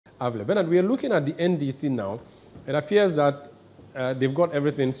Avle. Bernard, we are looking at the NDC now. It appears that they've got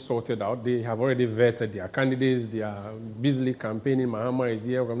everything sorted out. They have already vetted their candidates. They are busily campaigning. Mahama is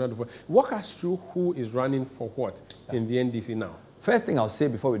here. Walk us through who is running for what in the NDC now. First thing I'll say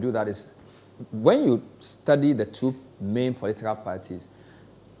before we do that is, when you study the two main political parties,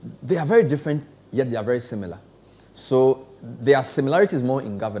 they are very different, yet they are very similar. So there are similarities more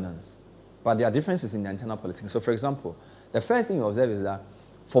in governance, but there are differences in the internal politics. So for example, the first thing you observe is that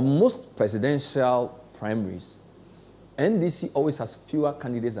for most presidential primaries, NDC always has fewer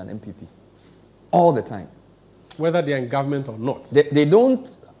candidates than MPP, all the time. Whether they're in government or not. They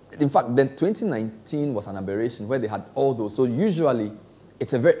don't, in fact, then 2019 was an aberration where they had all those. So usually,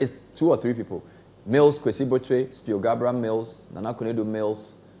 it's 2 or 3 people. Mills, Kwesi Botre, Spiogabra Mills, Nana Konedo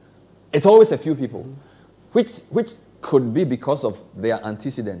Mills. It's always a few people, which could be because of their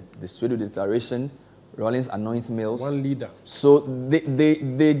antecedent, the Swedo Declaration, Rawlings anoints Mills. One leader. So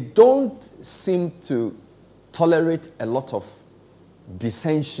they don't seem to tolerate a lot of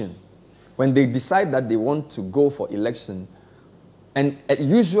dissension. When they decide that they want to go for election, and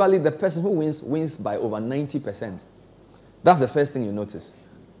usually the person who wins by over 90%. That's the first thing you notice.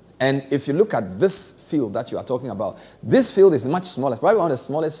 And if you look at this field that you are talking about, this field is much smaller. It's probably one of the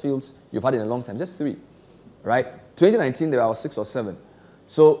smallest fields you've had in a long time, just 3, right? 2019, there were 6 or 7.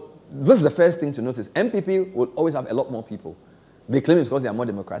 So this is the first thing to notice. MPP will always have a lot more people. They claim it's because they are more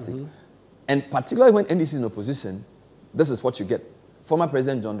democratic. And particularly when NDC is in opposition, this is what you get. Former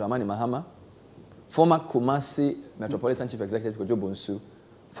President John Dramani Mahama, former Kumasi Metropolitan Chief Executive Kojo Bonsu,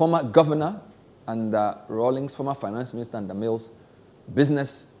 former Governor under Rawlings, former Finance Minister under Mills,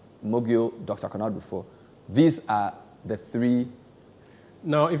 business mogul Dr. Bernard Avle. These are the 3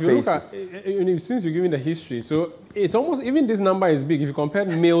 Now, if you faces. look at, since you're giving the history, so it's almost, even this number is big. If you compare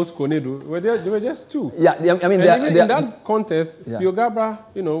Mills, Konedo, they were just 2. Yeah, I mean, in that contest, Spiogabra,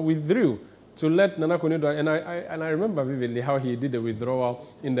 withdrew to let Nana Konedo, and I remember vividly how he did the withdrawal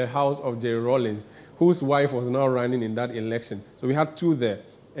in the house of Jerry Rawlings, whose wife was now running in that election. So we had 2 there.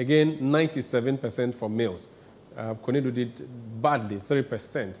 Again, 97% for Mills. Konedo did badly,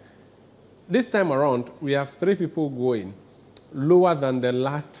 3%. This time around, we have 3 people going, lower than the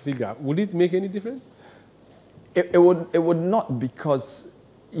last figure. Would it make any difference? It would not, because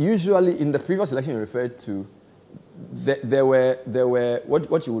usually in the previous election you referred to, there were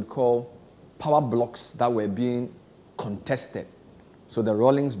what you would call power blocks that were being contested. So the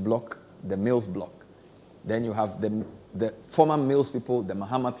Rawlings block, the Mills block. Then you have the former Mills people, the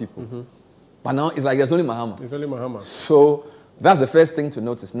Mahama people. But now it's like there's only Mahama. It's only Mahama. So that's the first thing to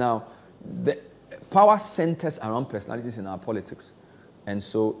notice. Now, the power centers around personalities in our politics. And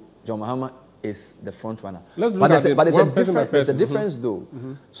so John Mahama is the front runner. Let's but there's a person. difference though.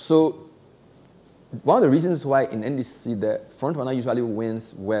 So one of the reasons why in NDC the front runner usually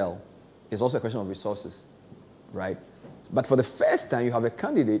wins well is also a question of resources, right? But for the first time, you have a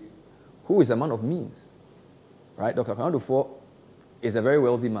candidate who is a man of means, right? Dr. Bernard Avle is a very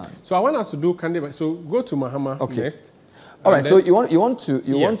wealthy man. So I want us to do candidate. So go to Mahama next. All right. So you want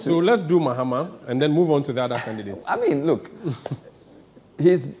to. So let's do Mahama and then move on to the other candidates. I mean, look,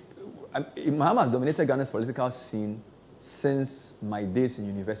 Mahama has dominated Ghana's political scene since my days in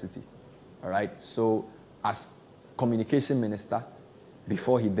university. All right. So as communication minister,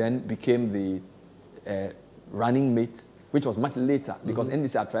 before he then became the running mate, which was much later, because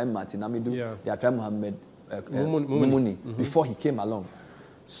NDC had tried Martin Amidu, they had tried Mohammed Mumuni before he came along.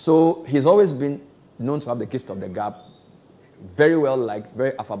 So he's always been known to have the gift of the gab, very well liked,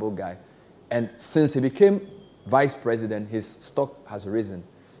 very affable guy. And since he became vice president, his stock has risen.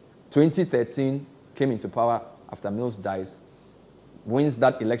 2013, came into power after Mills dies, wins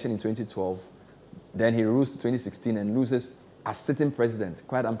that election in 2012, then he rules to 2016 and loses as sitting president,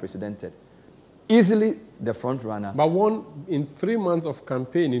 quite unprecedented. Easily the front runner. But won in 3 months of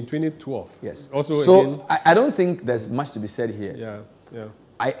campaign in 2012. Yes. Also, so again, I don't think there's much to be said here. Yeah.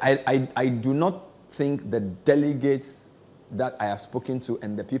 I do not think the delegates that I have spoken to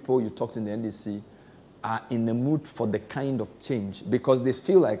and the people you talked to in the NDC are in the mood for the kind of change, because they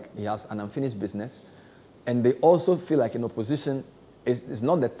feel like he has an unfinished business, and they also feel like in opposition it's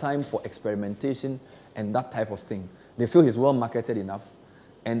not the time for experimentation and that type of thing. They feel he's well marketed enough,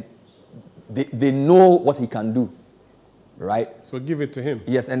 and they know what he can do, right? So give it to him.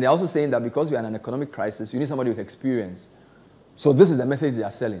 Yes, and they're also saying that because we are in an economic crisis, you need somebody with experience. So this is the message they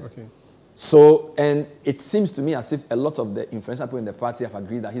are selling. Okay. So, and it seems to me as if a lot of the influential people in the party have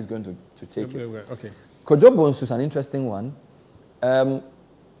agreed that he's going to take it. Okay. Kojo Bonsu is an interesting one.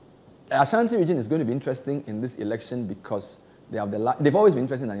 Ashanti region is going to be interesting in this election because they've always been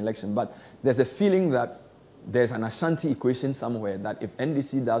interested in an election, but there's a feeling that there's an Ashanti equation somewhere that if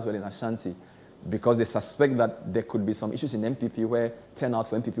NDC does well in Ashanti, because they suspect that there could be some issues in MPP where turnout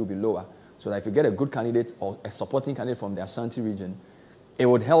for MPP will be lower, so that if you get a good candidate or a supporting candidate from the Ashanti region, it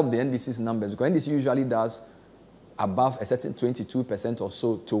would help the NDC's numbers, because NDC usually does above a certain 22% or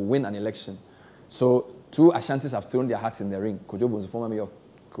so to win an election. So 2 Ashantis have thrown their hats in the ring. Kojo Bonsu, former mayor of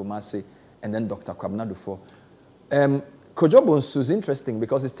Kumasi, and then Dr. Kwabena Dufo. Kojo Bonsu is interesting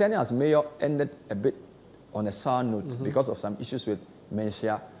because his tenure as mayor ended a bit on a sour note because of some issues with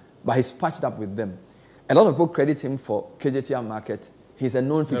Menchia, but he's patched up with them. A lot of people credit him for KJTR market. He's a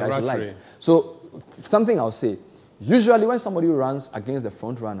known figure, he's liked. So something I'll say, usually when somebody runs against the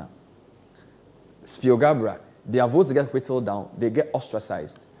front runner, Spiogabra, their votes get whittled down, they get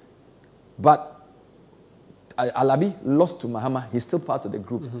ostracized. But Alabi lost to Mahama, he's still part of the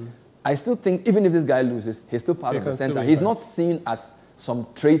group. I still think even if this guy loses, he's still part of the center. He's not seen as some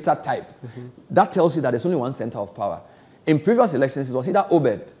traitor type. That tells you that there's only one center of power. In previous elections, it was either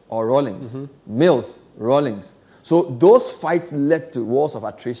Obed or Rawlings, Mills, Rawlings. So those fights led to wars of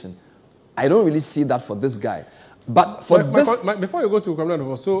attrition. I don't really see that for this guy. But for before you go to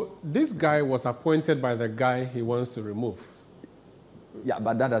Kwabena, so this guy was appointed by the guy he wants to remove. Yeah,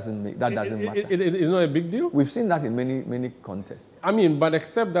 but that doesn't matter. It's not a big deal? We've seen that in many contests. I mean, but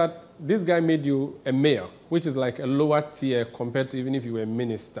except that this guy made you a mayor, which is like a lower tier compared to even if you were a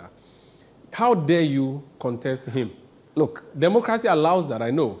minister. How dare you contest him? Look, democracy allows that, I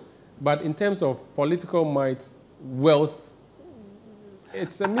know. But in terms of political might, wealth,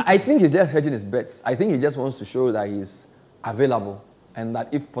 it's a mystery. I think he's just hedging his bets. I think he just wants to show that he's available and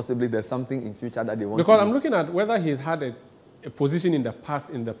that if possibly there's something in future that they want to Because I'm looking at whether he's had a position in the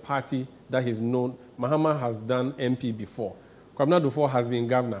past in the party that he's known. Mahama has done MP before. Kwabena Dufo has been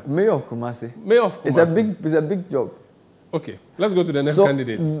governor. Mayor of Kumasi. Mayor of Kumasi. It's a big job. Okay, let's go to the next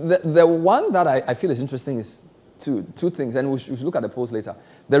candidate. The one that I feel is interesting is two things, and we should look at the polls later.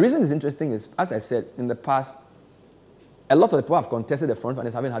 The reason it's interesting is, as I said, in the past, a lot of the people have contested the front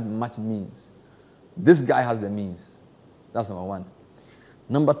runners haven't had much means. This guy has the means. That's number one.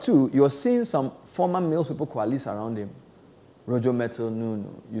 Number two, you're seeing some former Mills people coalesce around him. Rojo Metal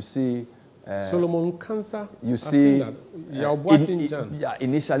Nuno. You see Solomon Kansa. You see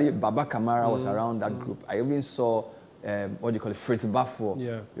initially Baba Kamara was around that group. I even saw what do you call it, Fritz Bafo.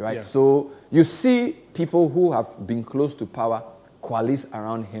 Right? Yeah. So you see people who have been close to power coalesce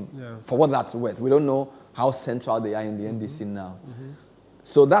around him. For what that's worth. We don't know how central they are in the NDC now.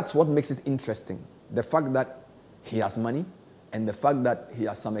 So that's what makes it interesting. The fact that he has money and the fact that he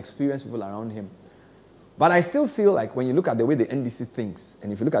has some experienced people around him. But I still feel like when you look at the way the NDC thinks,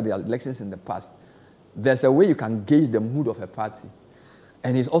 and if you look at the elections in the past, there's a way you can gauge the mood of a party.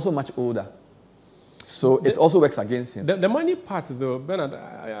 And he's also much older. So it also works against him. The money part, though, Bernard,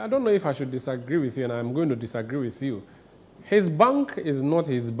 I don't know if I should disagree with you, and I'm going to disagree with you. His bank is not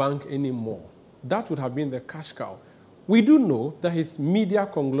his bank anymore. That would have been the cash cow. We do know that his media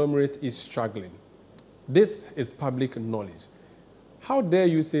conglomerate is struggling. This is public knowledge. How dare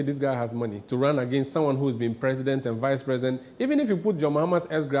you say this guy has money to run against someone who's been president and vice president? Even if you put John Mahama's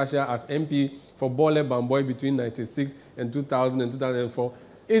S. Gracia as MP for Bole Bamboy between 1996 and 2000 and 2004,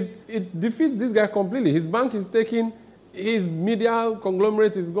 it defeats this guy completely. His bank is taken, his media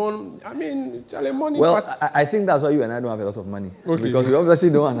conglomerate is gone. I mean, money. Well, I think that's why you and I don't have a lot of money. Okay. Because we obviously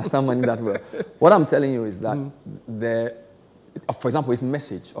don't understand money that well. What I'm telling you is that for example, his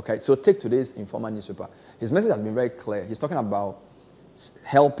message, okay? So take today's Informer newspaper. His message has been very clear. He's talking about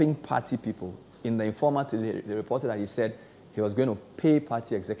helping party people. In the Informer today, they reported that he said he was going to pay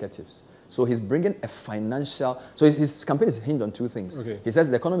party executives. So he's bringing a financial... So his campaign is hinged on two things. Okay. He says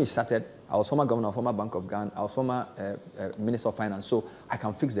the economy is shattered. I was former governor of former Bank of Ghana. I was former Minister of Finance. So I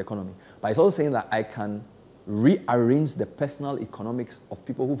can fix the economy. But he's also saying that I can rearrange the personal economics of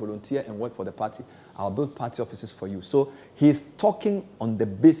people who volunteer and work for the party. I'll build party offices for you. So he's talking on the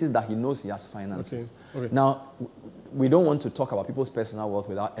basis that he knows he has finances. Okay. Okay. Now, we don't want to talk about people's personal wealth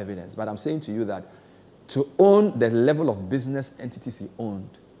without evidence. But I'm saying to you that to own the level of business entities he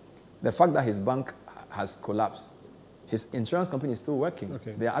owned, the fact that his bank has collapsed, his insurance company is still working.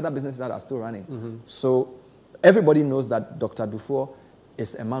 Okay. There are other businesses that are still running. So everybody knows that Dr. Dufour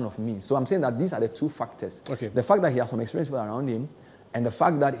is a man of means. So I'm saying that these are the two factors. Okay. The fact that he has some experienced people around him, and the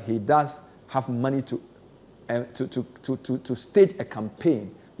fact that he does have money to stage a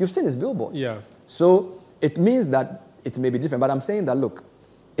campaign. You've seen his billboards. Yeah. So it means that it may be different. But I'm saying that, look,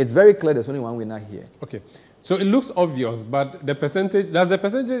 it's very clear there's only one winner here. Okay. So it looks obvious, but the percentage, does the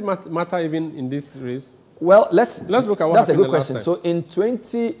percentage matter even in this race? Well, let's look at what happened. That's a good question. So in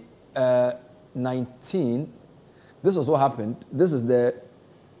 2019, this was what happened. This is the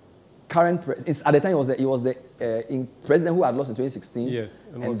current president. At the time, he was the president who had lost in 2016. Yes.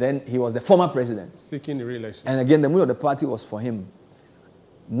 And then he was the former president. Seeking re-election. And again, the mood of the party was for him.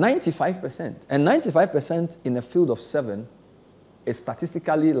 95%. And 95% in a field of 7 is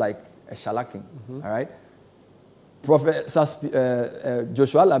statistically like a shellacking. All right? Professor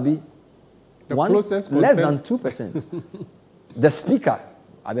Joshua Labi, less than 2%. The speaker,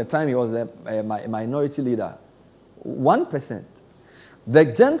 at the time he was a minority leader, 1%. The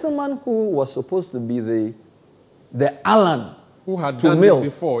gentleman who was supposed to be the Alan who had to done Mills.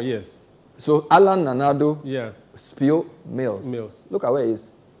 this before, yes. So Alan Nanado, yeah. Spio, Mills. Look at where he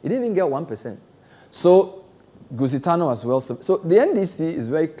is. He didn't even get 1%. So Gusitano as well. So the NDC is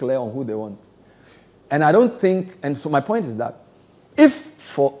very clear on who they want. And I don't think, and so my point is that if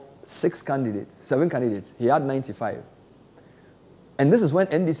for 7 candidates, he had 95, and this is when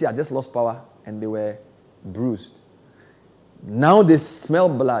NDC had just lost power and they were bruised. Now they smell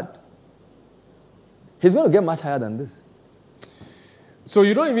blood. He's going to get much higher than this. So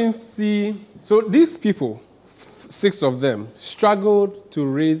you don't even see, so these people, 6 of them, struggled to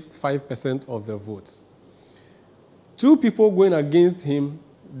raise 5% of the votes. 2 people going against him,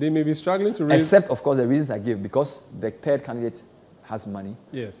 they may be struggling to raise... Except, of course, the reasons I give, because the third candidate has money.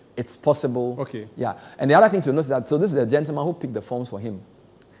 Yes. It's possible. Okay. Yeah. And the other thing to note is that, so this is a gentleman who picked the forms for him.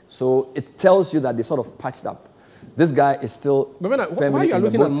 So it tells you that they sort of patched up. This guy is still... But while you are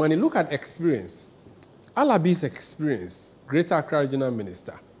looking at money, look at experience. Alabi's experience, Greater Accra Regional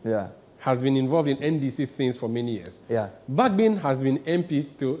Minister, has been involved in NDC things for many years. Yeah. Bagbin has been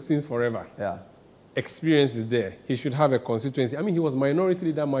MP since forever. Yeah. Experience is there. He should have a constituency. I mean, he was minority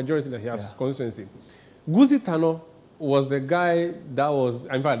leader, majority leader. He has constituency. Gusitano was the guy that was,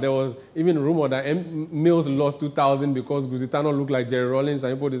 in fact, there was even rumor that Mills lost 2000 because Gusitano looked like Jerry Rawlings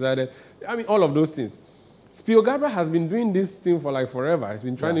and people decided, I mean, all of those things. Spio Gabra has been doing this thing for like forever. He's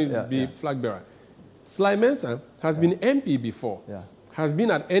been trying to be flag bearer. Sly Mensah has been MP before, has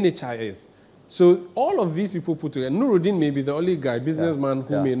been at NHIS. So all of these people put together, Nuruddin may be the only guy, businessman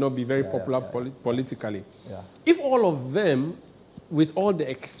who may not be very popular politically. If all of them, with all the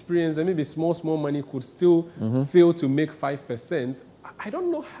experience and maybe small money, could still fail to make 5%, I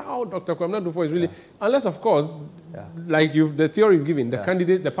don't know how Dr. Kwame Dufo is really, unless of course, like the theory you've given, the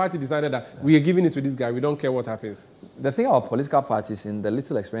candidate, the party decided that we are giving it to this guy, we don't care what happens. The thing about political parties, in the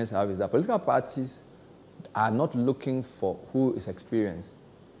little experience I have, is that political parties are not looking for who is experienced.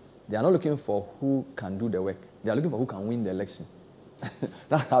 They are not looking for who can do the work. They are looking for who can win the election.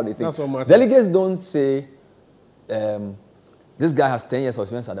 That's how they think. That's what matters. Delegates don't say, this guy has 10 years of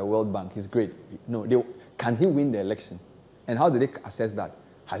experience at the World Bank. He's great. No, can he win the election? And how do they assess that?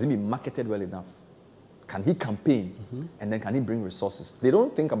 Has he been marketed well enough? Can he campaign? And then can he bring resources? They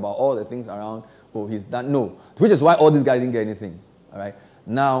don't think about all the things around, oh, he's done. No, which is why all these guys didn't get anything. All right.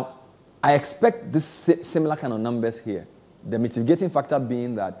 Now, I expect this similar kind of numbers here. The mitigating factor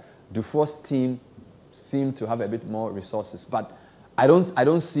being that Dufour's team seemed to have a bit more resources, but I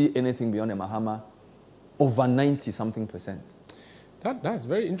don't see anything beyond a Mahama over 90-something%. That's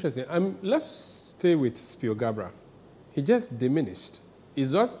very interesting. Let's stay with Spio Gabra. He just diminished.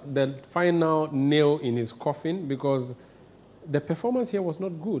 Is that the final nail in his coffin? Because the performance here was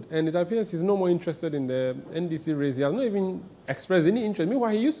not good, and it appears he's no more interested in the NDC race. He has not even expressed any interest.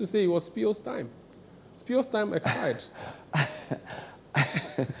 Meanwhile, he used to say it was Spio's time. Spio's time expired.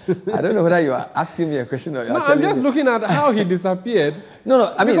 I don't know whether you are asking me a question or you are telling me. No, I'm just looking at how he disappeared.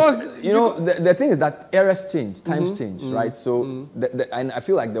 No, I mean, the thing is that eras change, times change, right? So, and I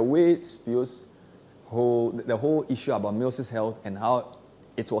feel like the way Spio's the whole issue about Mills's health and how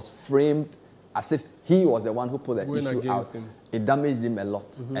it was framed as if he was the one who put the issue out, it damaged him a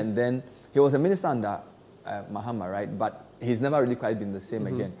lot. And then he was a minister under Mahama, right? But he's never really quite been the same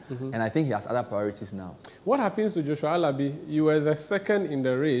again. And I think he has other priorities now. What happens to Joshua Alabi? You were the second in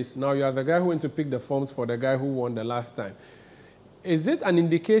the race. Now you are the guy who went to pick the forms for the guy who won the last time. Is it an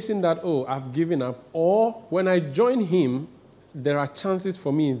indication that, oh, I've given up? Or when I join him, there are chances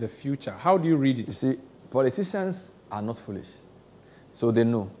for me in the future? How do you read it? You see, politicians are not foolish. So they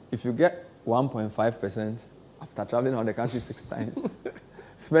know. If you get 1.5% after traveling around the country 6 times,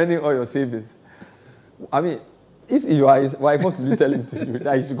 spending all your savings, I mean, if you are his wife, what will you tell him to do?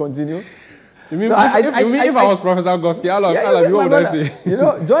 That he should continue? You mean, so if I was Professor Goski, what would I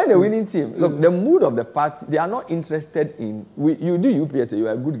say? Join the winning team. Look, the mood of the party, they are not interested in, you do UPSA, you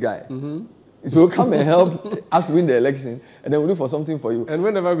are a good guy. So come and help us win the election, and then we'll look for something for you. And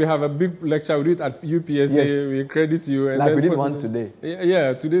whenever we have a big lecture, we do it at UPSA, we credit you. And like we did one today.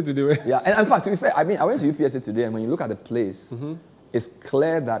 Yeah, today. Yeah, and in fact, to be fair, I mean, I went to UPSA today, and when you look at the place, it's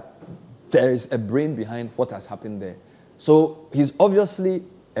clear that there is a brain behind what has happened there. So he's obviously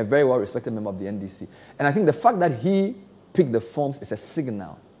a very well-respected member of the NDC. And I think the fact that he picked the forms is a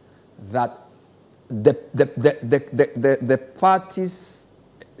signal that the party's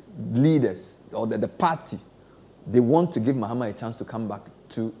leaders, or the party, they want to give Mahama a chance to come back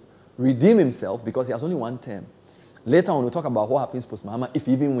to redeem himself, because he has only one term. Later on, we'll talk about what happens post-Mahama if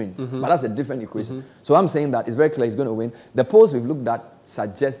he even wins. But that's a different equation. So I'm saying that it's very clear he's going to win. The polls we've looked at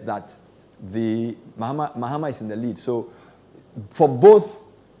suggest that Mahama is in the lead. So for both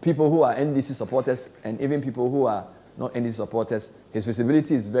people who are NDC supporters and even people who are not NDC supporters, his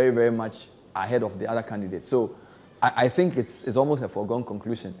visibility is very, very much ahead of the other candidates. So I think it's almost a foregone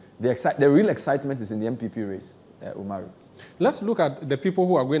conclusion. The real excitement is in the MPP race, Umaru. Let's look at the people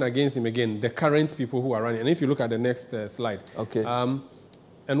who are going against him again, the current people who are running. And if you look at the next slide, okay,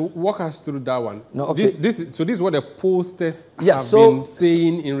 and walk us through that one. No, okay. This is what the pollsters have been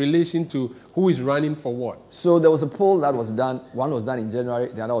saying in relation to who is running for what. So there was a poll that was done. One was done in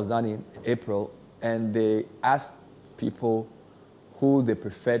January, the other was done in April, and they asked people who they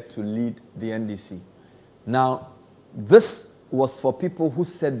preferred to lead the NDC. Now, this was for people who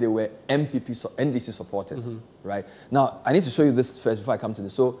said they were NDC supporters, right? Now, I need to show you this first before I come to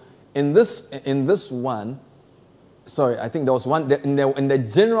this. So, in this one, sorry, I think there was one in the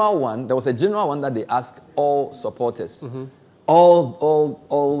general one. There was a general one that they asked all supporters,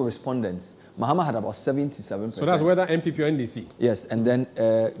 all respondents. Mahama had about 77%. So that's whether NPP or NDC. Yes, and then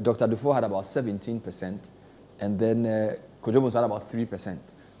Dr. Dufo had about 17%, and then Kojo Bonsu had about 3%.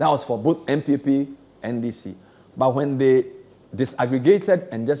 That was for both NPP and NDC. But when they disaggregated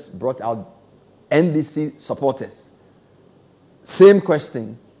and just brought out NDC supporters, same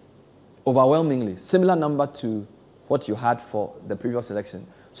question, overwhelmingly, similar number to what you had for the previous election.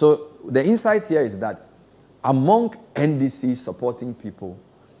 So the insight here is that among NDC supporting people,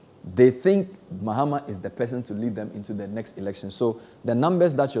 they think Mahama is the person to lead them into the next election. So the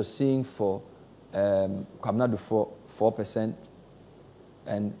numbers that you're seeing for Kwabena Dufo, 4%,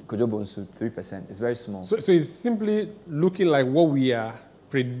 and Kojo Bonsu, 3%. It's very small. So it's simply looking like what we are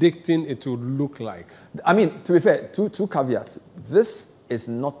predicting it to look like. I mean, to be fair, two caveats. This is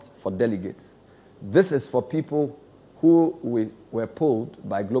not for delegates. This is for people who were polled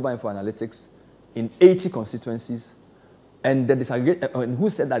by Global Info Analytics in 80 constituencies, and and who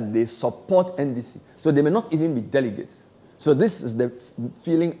said that they support NDC. So they may not even be delegates. So this is the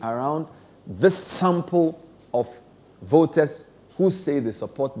feeling around this sample of voters who say they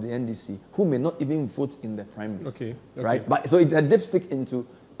support the NDC, who may not even vote in the primaries. Okay. Right? But so it's a dipstick into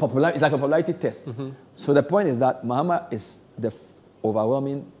popularity. It's like a popularity test. So the point is that Mahama is the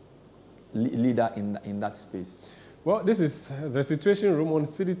overwhelming leader in that space. Well, this is the Citi'uation Room on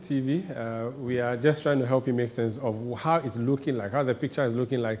City TV. We are just trying to help you make sense of how it's looking like, how the picture is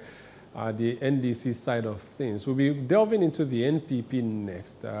looking like the NDC side of things. We'll be delving into the NPP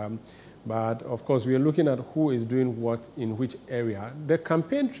next. But, of course, we are looking at who is doing what in which area. The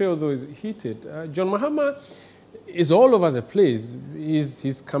campaign trail, though, is heated. John Mahama is all over the place.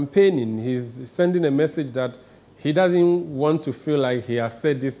 He's campaigning. He's sending a message that he doesn't want to feel like he has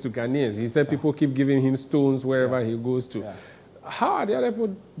said this to Ghanaians. He said people keep giving him stones wherever he goes to. How are the other people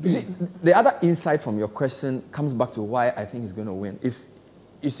doing? You see, the other insight from your question comes back to why I think he's going to win. If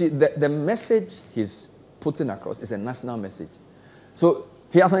you see, the message he's putting across is a national message. So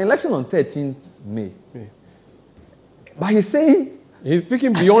he has an election on 13th May. But he's saying... He's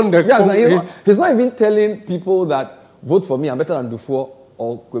speaking beyond the... he's not even telling people that vote for me, I'm better than Dufo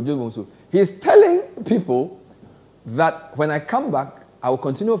or Kojo Bonsu. He's telling people that when I come back, I will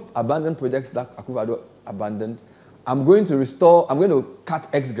continue to abandon projects that Akufo-Addo abandoned. I'm going to restore, I'm going to cut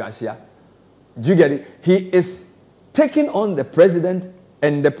ex gratia. Do you get it? He is taking on the president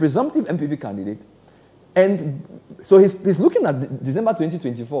and the presumptive MPP candidate. And so he's looking at December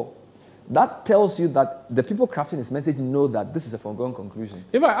 2024. That tells you that the people crafting his message know that this is a foregone conclusion.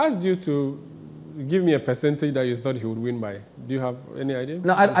 If I asked you to give me a percentage that you thought he would win by, do you have any idea?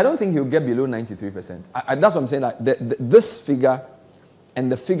 No, I don't think he'll get below 93%. That's what I'm saying. That this figure and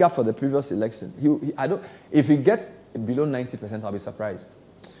the figure for the previous election, if he gets below 90%, I'll be surprised.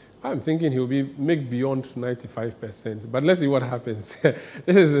 I'm thinking he'll make beyond 95%. But let's see what happens.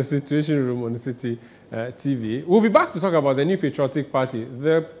 This is the Citi'uation Room on City TV. We'll be back to talk about the New Patriotic Party.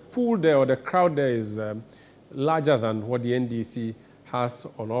 The pool there, or the crowd there, is larger than what the NDC has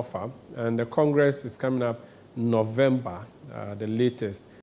on offer. And the Congress is coming up November, the latest.